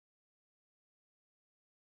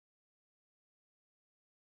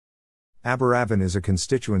Aberavon is a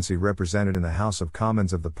constituency represented in the House of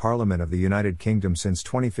Commons of the Parliament of the United Kingdom since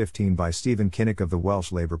 2015 by Neil Kinnock of the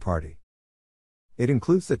Welsh Labour Party. It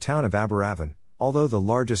includes the town of Aberavon, although the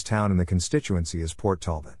largest town in the constituency is Port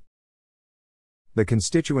Talbot. The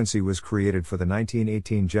constituency was created for the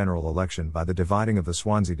 1918 general election by the dividing of the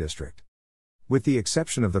Swansea District. With the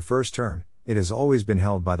exception of the first term, it has always been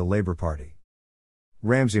held by the Labour Party.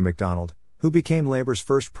 Ramsay MacDonald, who became Labour's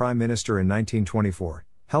first Prime Minister in 1924,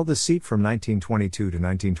 held the seat from 1922 to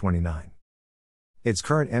 1929. Its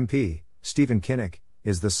current MP, Neil Kinnock,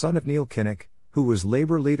 is the son of Neil Kinnock, who was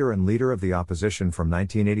Labour leader and leader of the opposition from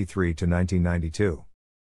 1983 to 1992.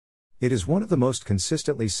 It is one of the most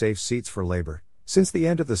consistently safe seats for Labour. Since the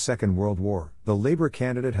end of the Second World War, the Labour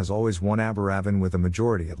candidate has always won Aberavon with a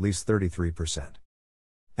majority at least 33%.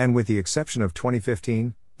 And with the exception of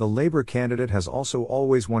 2015, the Labour candidate has also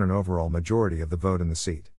always won an overall majority of the vote in the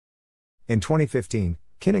seat. In 2015,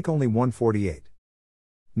 Kinnock only won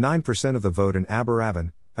 48.9% of the vote in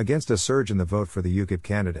Aberavon, against a surge in the vote for the UKIP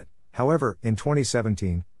candidate. However, in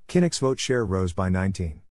 2017, Kinnock's vote share rose by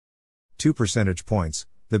 19.2 percentage points,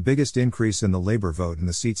 the biggest increase in the Labour vote in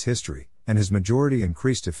the seat's history, and his majority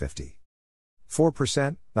increased to 54%,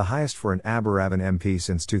 the highest for an Aberavon MP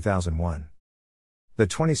since 2001. The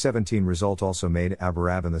 2017 result also made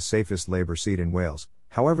Aberavon the safest Labour seat in Wales.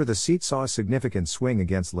 However, the seat saw a significant swing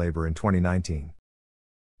against Labour in 2019.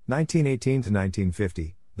 1918 to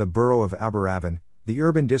 1950, the borough of Aberavon, the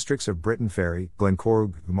urban districts of Britton Ferry,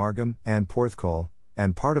 Glencorrwg, Margam, and Porthcawl,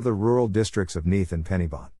 and part of the rural districts of Neath and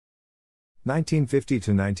Penybont. 1950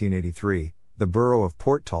 to 1983, the borough of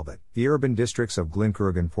Port Talbot, the urban districts of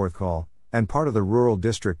Glencorrwg and Porthcawl, and part of the rural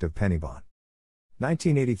district of Penybont.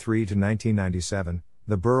 1983 to 1997,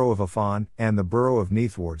 the borough of Aberavon, and the borough of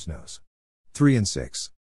Neath wards Nos. 3 and 6.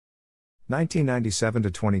 1997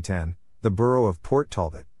 to 2010, the borough of Port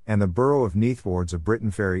Talbot, and the borough of Neath wards of Britton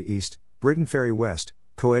Ferry East, Britton Ferry West,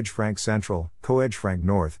 Coedge Frank Central, Coedge Frank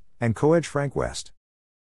North, and Coedge Frank West.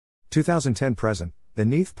 2010 present, the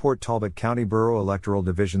Neath Port Talbot County Borough electoral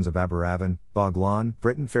divisions of Aberavon, Bog Lawn,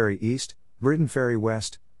 Britton Ferry East, Britton Ferry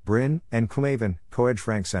West, Bryn, and Cumavon, Coedge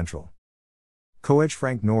Frank Central, Coedge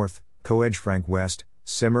Frank North, Coedge Frank West,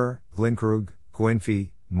 Simmer, Glencorrwg, Gwynfi,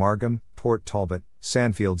 Margam, Port Talbot,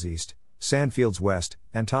 Sandfields East, Sandfields West,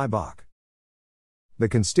 and Tybach. The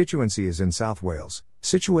constituency is in South Wales,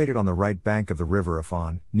 situated on the right bank of the River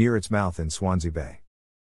Afon, near its mouth in Swansea Bay.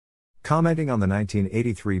 Commenting on the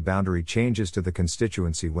 1983 boundary changes to the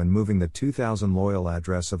constituency when moving the 2000 loyal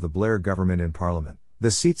address of the Blair government in Parliament, the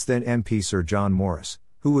seat's then MP Sir John Morris,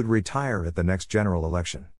 who would retire at the next general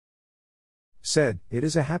election, said, "It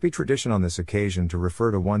is a happy tradition on this occasion to refer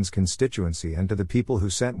to one's constituency and to the people who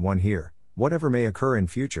sent one here. Whatever may occur in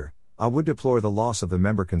future, I would deplore the loss of the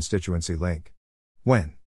member constituency link.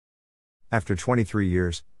 When, after 23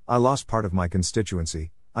 years, I lost part of my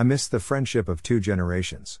constituency, I missed the friendship of 2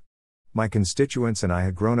 generations. My constituents and I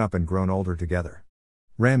had grown up and grown older together."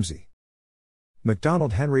 Ramsay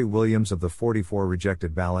MacDonald Henry Williams of the 44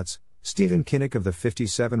 rejected ballots, Neil Kinnock of the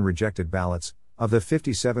 57 rejected ballots, of the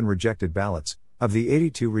 57 rejected ballots, of the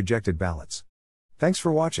 82 rejected ballots. Thanks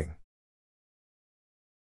for watching.